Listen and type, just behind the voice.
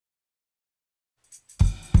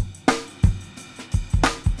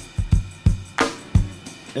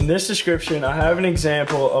In this description, I have an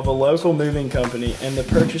example of a local moving company and the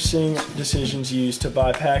purchasing decisions used to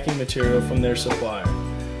buy packing material from their supplier.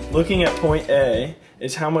 Looking at point A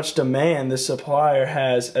is how much demand the supplier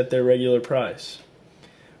has at their regular price.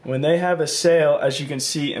 When they have a sale, as you can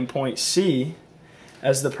see in point C,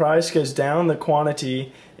 as the price goes down, the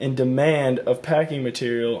quantity and demand of packing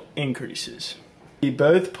material increases.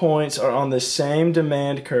 Both points are on the same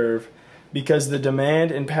demand curve because the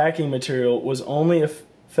demand in packing material was only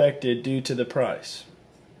affected due to the price.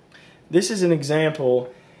 This is an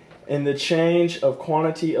example in the change of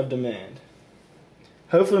quantity of demand.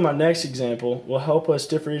 Hopefully my next example will help us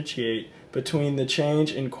differentiate between the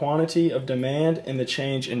change in quantity of demand and the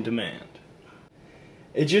change in demand.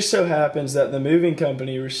 It just so happens that the moving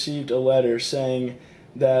company received a letter saying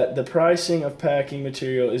that the pricing of packing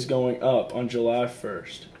material is going up on July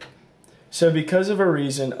 1st. So because of a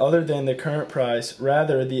reason other than the current price,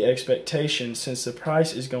 rather the expectation, since the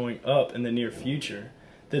price is going up in the near future,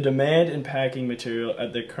 the demand in packing material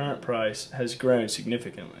at the current price has grown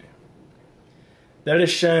significantly. That is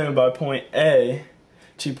shown by point A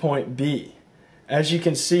to point B. As you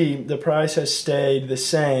can see, the price has stayed the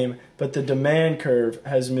same, but the demand curve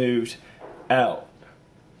has moved out.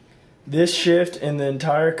 This shift in the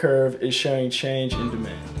entire curve is showing change in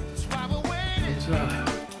demand.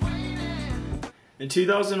 In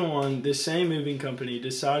 2001, this same moving company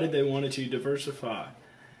decided they wanted to diversify.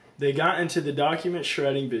 They got into the document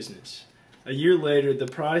shredding business. A year later, the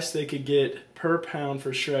price they could get per pound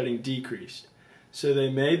for shredding decreased. So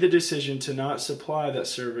they made the decision to not supply that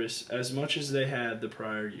service as much as they had the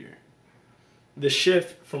prior year. The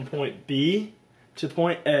shift from point B to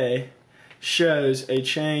point A shows a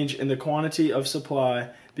change in the quantity of supply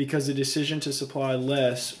because the decision to supply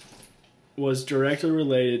less was directly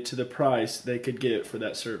related to the price they could get for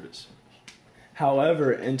that service.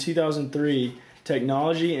 However, in 2003,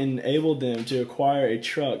 technology enabled them to acquire a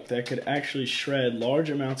truck that could actually shred large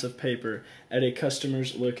amounts of paper at a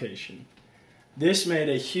customer's location. This made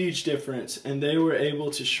a huge difference, and they were able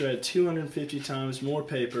to shred 250 times more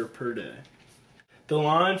paper per day. The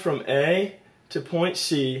line from A to point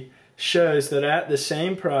C shows that at the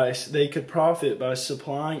same price, they could profit by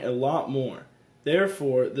supplying a lot more.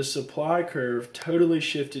 Therefore, the supply curve totally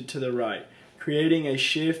shifted to the right, creating a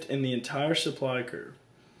shift in the entire supply curve,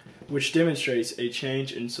 which demonstrates a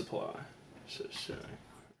change in supply. So